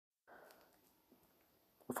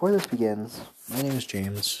Before this begins, my name is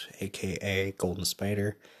James, aka Golden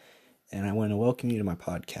Spider, and I want to welcome you to my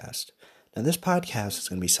podcast. Now, this podcast is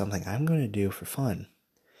going to be something I'm going to do for fun.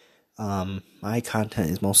 My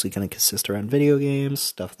content is mostly going to consist around video games,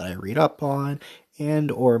 stuff that I read up on, and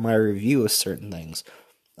or my review of certain things.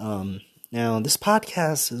 Now, this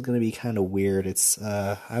podcast is going to be kind of weird.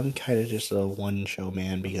 I'm kind of just a one-show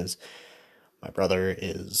man because my brother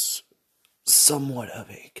is somewhat of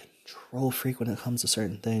a control freak when it comes to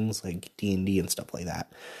certain things like D&D and stuff like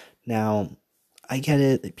that. Now, I get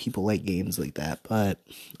it that people like games like that, but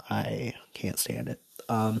I can't stand it.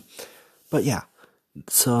 But yeah,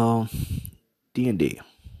 so D&D.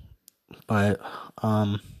 But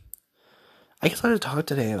I decided to talk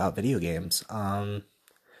today about video games.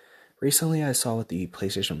 Recently I saw what the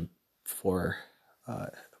PlayStation 4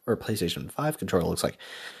 or PlayStation 5 controller looks like.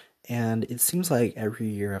 And it seems like every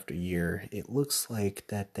year after year, it looks like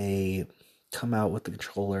that they come out with the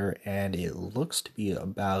controller and it looks to be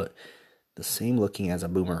about the same looking as a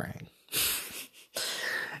boomerang.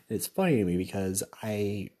 It's funny to me because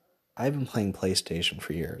I've been playing PlayStation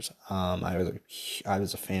for years. I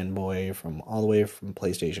was a fanboy from all the way from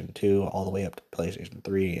PlayStation 2 all the way up to PlayStation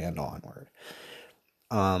 3 and onward.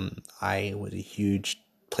 I was a huge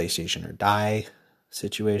PlayStation or die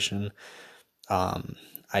situation.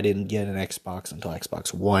 I didn't get an Xbox until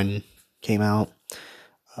Xbox One came out.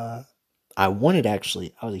 I wanted to try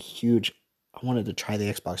the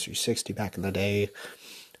Xbox 360 back in the day,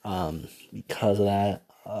 because of that,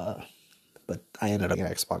 but I ended up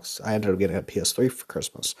getting a PS3 for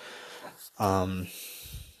Christmas, and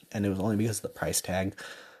it was only because of the price tag,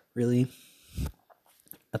 really,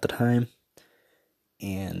 at the time,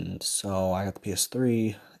 and so I got the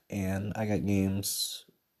PS3, and I got games.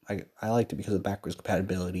 I liked it because of the backwards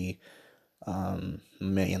compatibility,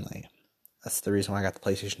 mainly. That's the reason why I got the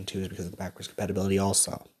PlayStation 2 is because of the backwards compatibility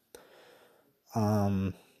also.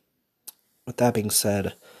 With that being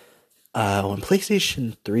said, when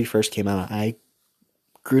PlayStation 3 first came out, I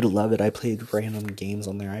grew to love it. I played random games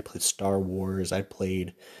on there. I played Star Wars. I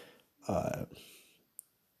played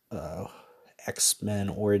X-Men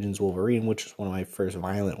Origins Wolverine, which was one of my first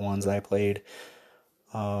violent ones that I played.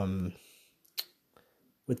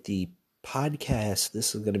 With the podcast,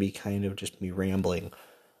 this is going to be kind of just me rambling.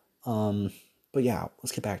 But yeah,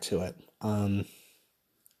 let's get back to it.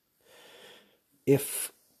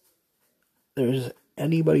 If there's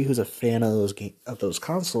anybody who's a fan of those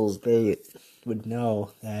consoles, they would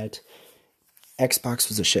know that Xbox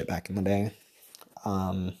was a shit back in the day,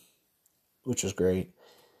 which was great.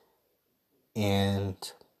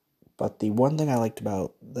 But the one thing I liked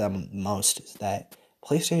about them most is that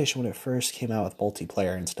PlayStation, when it first came out with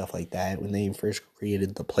multiplayer and stuff like that, when they first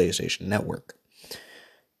created the PlayStation Network,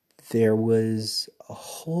 there was a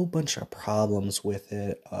whole bunch of problems with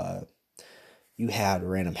it. You had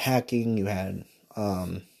random hacking, you had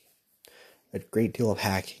a great deal of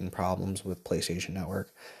hacking problems with PlayStation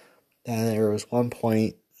Network. And there was one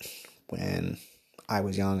point when I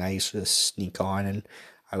was young, I used to sneak on and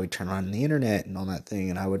I would turn on the internet and all that thing,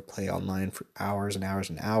 and I would play online for hours and hours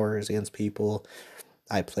and hours against people.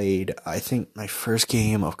 I played, I think, my first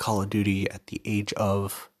game of Call of Duty at the age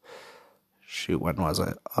of, when was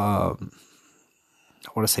it? I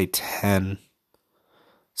want to say 10.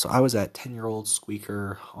 So I was that 10-year-old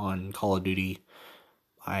squeaker on Call of Duty.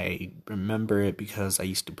 I remember it because I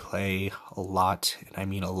used to play a lot, and I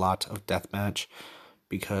mean a lot, of Deathmatch,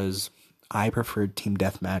 because I preferred Team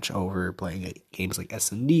Deathmatch over playing games like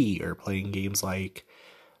S&D or playing games like,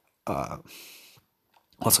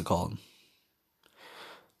 what's it called?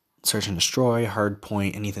 Search and Destroy,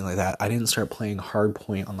 Hardpoint, anything like that. I didn't start playing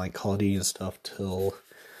Hardpoint on like Call of Duty and stuff till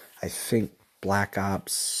I think Black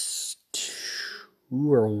Ops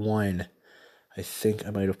 2 or 1. I think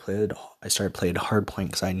I started playing Hardpoint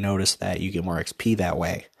because I noticed that you get more XP that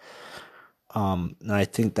way. And I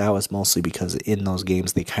think that was mostly because in those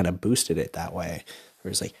games they kind of boosted it that way. It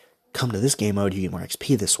was like, come to this game mode, you get more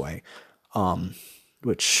XP this way.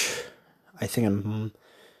 Which I think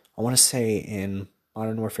I want to say in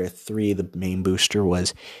Modern Warfare 3, the main booster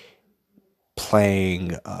was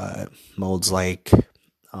playing modes like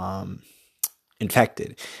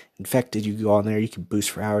Infected. Infected, you go on there, you can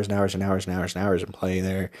boost for hours and hours and hours and hours and hours and play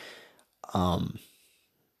there.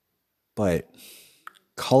 But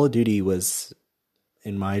Call of Duty was,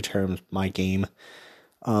 in my terms, my game.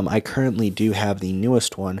 I currently do have the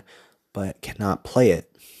newest one, but cannot play it.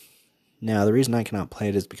 Now, the reason I cannot play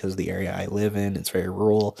it is because of the area I live in. It's very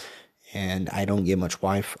rural, and I don't get much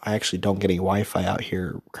Wi-Fi. I actually don't get any Wi-Fi out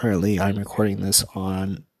here. Currently, I'm recording this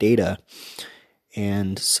on data,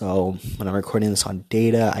 and so when I'm recording this on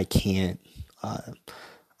data, I can't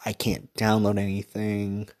I can't download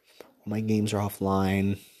anything. My games are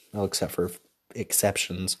offline, well, except for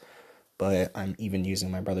exceptions. But I'm even using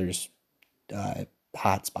my brother's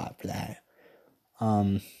hotspot for that.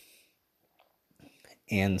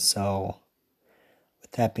 And so,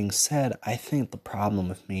 with that being said, I think the problem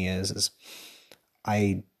with me is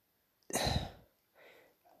I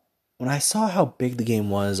when I saw how big the game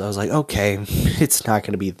was, I was like, okay, it's not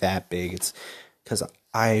going to be that big. It's because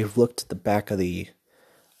I looked at the back of the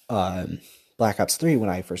Black Ops 3 when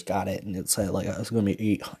I first got it, and it said like it was going to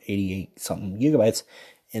be 88 something gigabytes,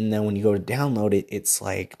 and then when you go to download it, it's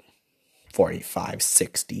like 45,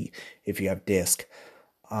 60 if you have disc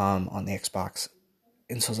on the Xbox.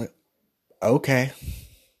 And so I was like, okay.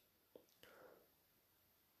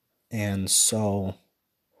 And so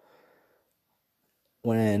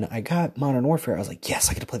when I got Modern Warfare, I was like, yes,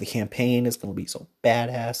 I get to play the campaign. It's going to be so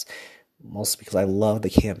badass. Mostly because I love the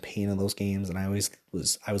campaign of those games, and I was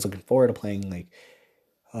looking forward to playing like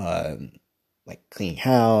cleaning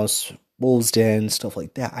house, Wolves Den, stuff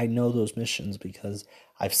like that. I know those missions because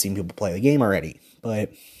I've seen people play the game already.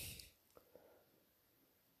 But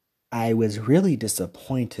I was really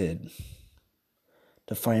disappointed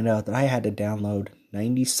to find out that I had to download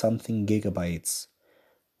 90-something gigabytes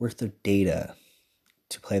worth of data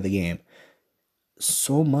to play the game.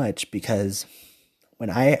 So much because when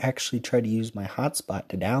I actually tried to use my hotspot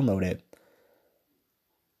to download it,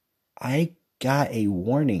 I got a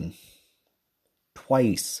warning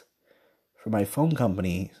twice from my phone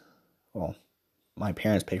company. Well, my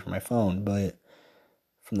parents paid for my phone, but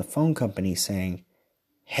from the phone company saying,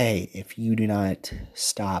 hey, if you do not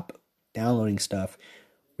stop downloading stuff,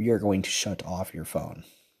 we are going to shut off your phone.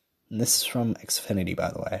 And this is from Xfinity,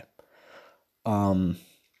 by the way.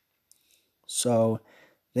 So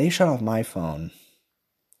they shut off my phone.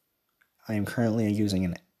 I am currently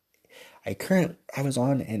using I was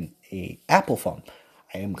on a Apple phone.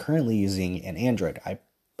 I am currently using an Android.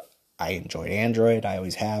 I enjoyed Android. I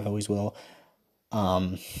always have, always will.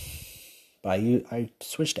 But I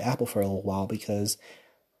switched to Apple for a little while because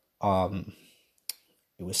it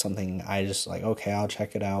was something I just like, okay, I'll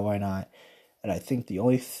check it out, why not? And I think the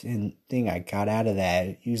only thing I got out of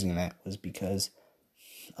that, using that, was because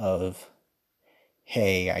of,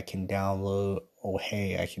 hey, I can download,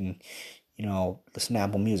 hey, I can, listen to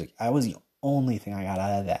Apple Music. That was the only thing I got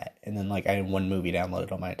out of that. And then, I had one movie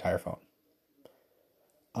downloaded on my entire phone.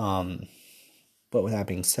 But with that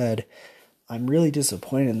being said, I'm really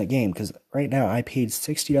disappointed in the game, because right now I paid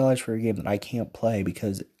 $60 for a game that I can't play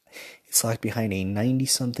because it's locked behind a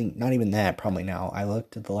 90-something, not even that, probably now. I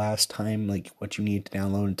looked at the last time, what you need to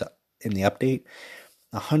download in the update,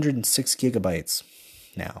 106 gigabytes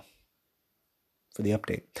now for the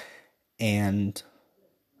update. And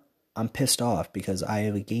I'm pissed off because I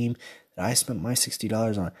have a game that I spent my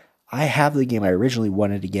 $60 on. I have the game I originally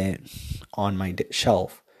wanted to get on my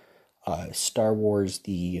shelf, Star Wars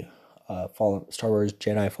Jedi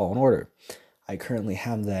Fallen Order. I currently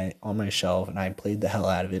have that on my shelf, and I played the hell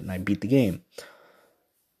out of it, and I beat the game.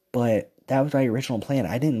 But that was my original plan.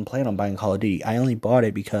 I didn't plan on buying Call of Duty. I only bought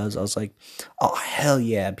it because I was like, oh, hell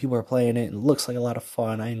yeah, people are playing it, and it looks like a lot of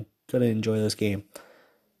fun. I'm going to enjoy this game.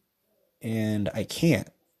 And I can't.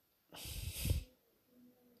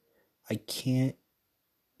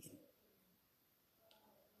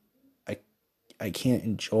 I can't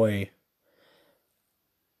enjoy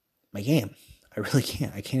my game. I really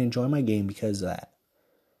can't. I can't enjoy my game because of that.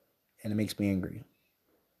 And it makes me angry.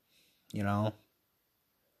 I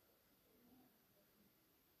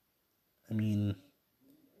mean,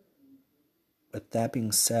 with that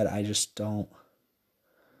being said, I just don't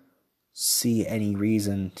see any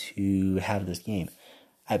reason to have this game.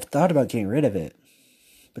 I've thought about getting rid of it,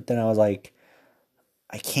 but then I was like,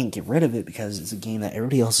 I can't get rid of it because it's a game that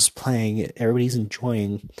everybody else is playing, everybody's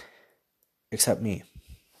enjoying, except me.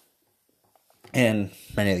 And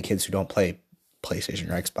many of the kids who don't play PlayStation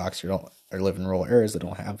or Xbox or live in rural areas that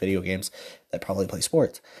don't have video games that probably play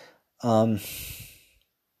sports. I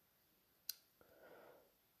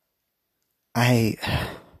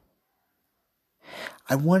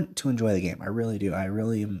want to enjoy the game. I really do. I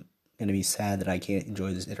really am going to be sad that I can't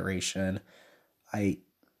enjoy this iteration. I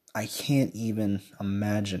can't even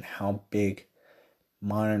imagine how big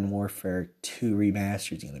Modern Warfare 2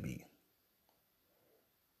 Remastered is going to be.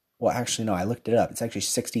 Well, actually, no, I looked it up. It's actually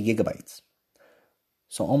 60 gigabytes.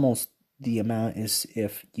 So almost the amount is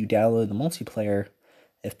if you download the multiplayer,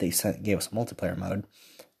 if they gave us a multiplayer mode,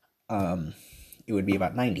 it would be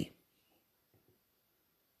about 90.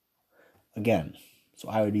 Again, so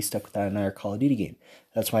I would be stuck with that another Call of Duty game.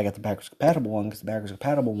 That's why I got the backwards compatible one, because the backwards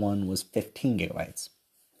compatible one was 15 gigabytes.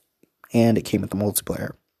 And it came with the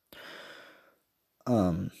multiplayer.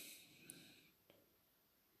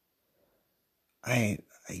 I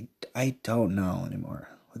I don't know anymore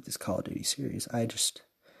with this Call of Duty series. I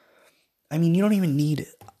mean, you don't even need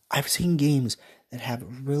it. I've seen games that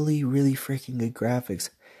have really, really freaking good graphics,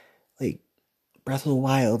 like Breath of the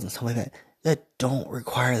Wild and stuff like that, that don't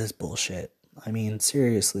require this bullshit. I mean,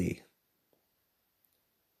 seriously.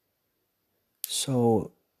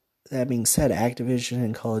 So, that being said, Activision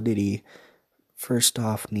and Call of Duty, first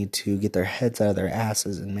off, need to get their heads out of their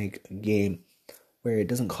asses and make a game where it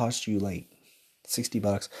doesn't cost you like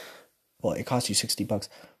 $60. Well, it costs you $60,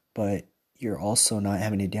 but you're also not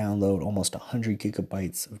having to download almost 100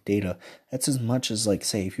 gigabytes of data. That's as much as, like,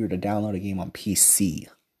 say, if you were to download a game on PC.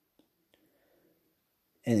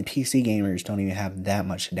 And the PC gamers don't even have that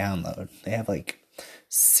much to download. They have like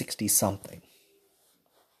 60 something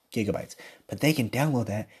gigabytes. But they can download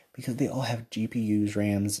that because they all have GPUs,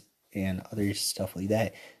 RAMs, and other stuff like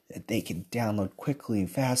that they can download quickly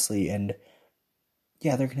and fastly. And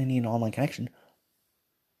yeah, they're gonna need an online connection.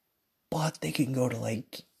 But they can go to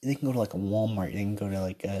like a Walmart, they can go to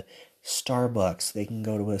like a Starbucks, they can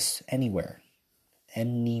go to us anywhere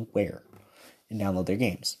and download their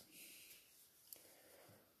games.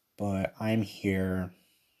 But I'm here,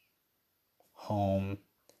 home,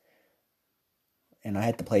 and I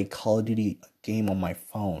had to play Call of Duty game on my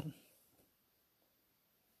phone.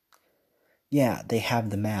 Yeah, they have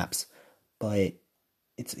the maps, but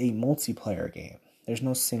it's a multiplayer game. There's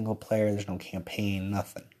no single player, there's no campaign,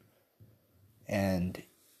 nothing. And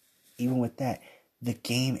even with that, the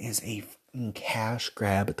game is a cash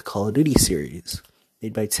grab at the Call of Duty series,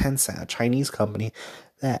 made by Tencent, a Chinese company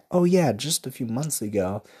that, just a few months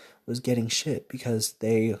ago was getting shit because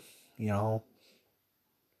they, were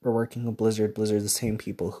working with Blizzard. Blizzard, the same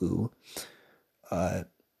people who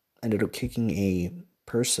ended up kicking a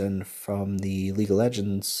person from the League of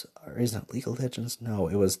Legends, or isn't it League of Legends? No,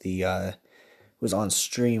 it was it was on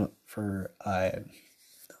stream for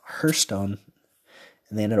Hearthstone,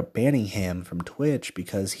 and they ended up banning him from Twitch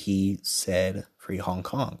because he said "Free Hong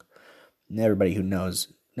Kong." And everybody who knows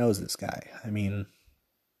this guy. I mean,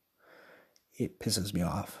 it pisses me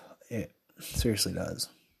off. It seriously does.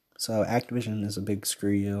 So Activision is a big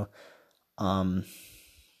screw you.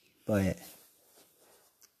 But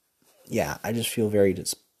yeah, I just feel very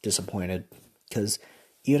disappointed because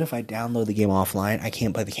even if I download the game offline, I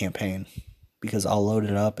can't play the campaign because I'll load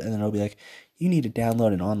it up and then it'll be like, you need to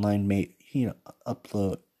download an online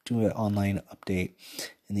do an online update,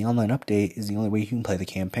 and the online update is the only way you can play the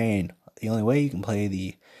campaign. The only way you can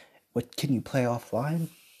play what can you play offline?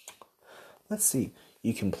 Let's see.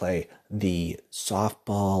 You can play the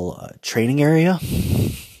softball training area.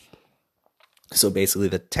 So basically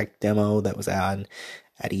the tech demo that was at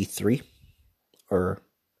E3, or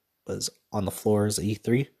was on the floors at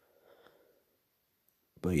E3.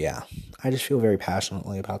 But yeah, I just feel very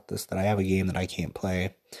passionately about this, that I have a game that I can't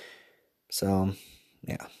play. So,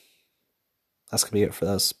 yeah. That's going to be it for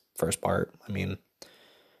this first part. I mean,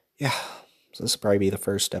 yeah. So this will probably be the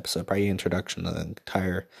first episode, probably introduction to the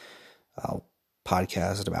entire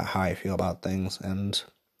podcast about how I feel about things. And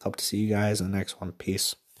hope to see you guys in the next one.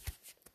 Peace.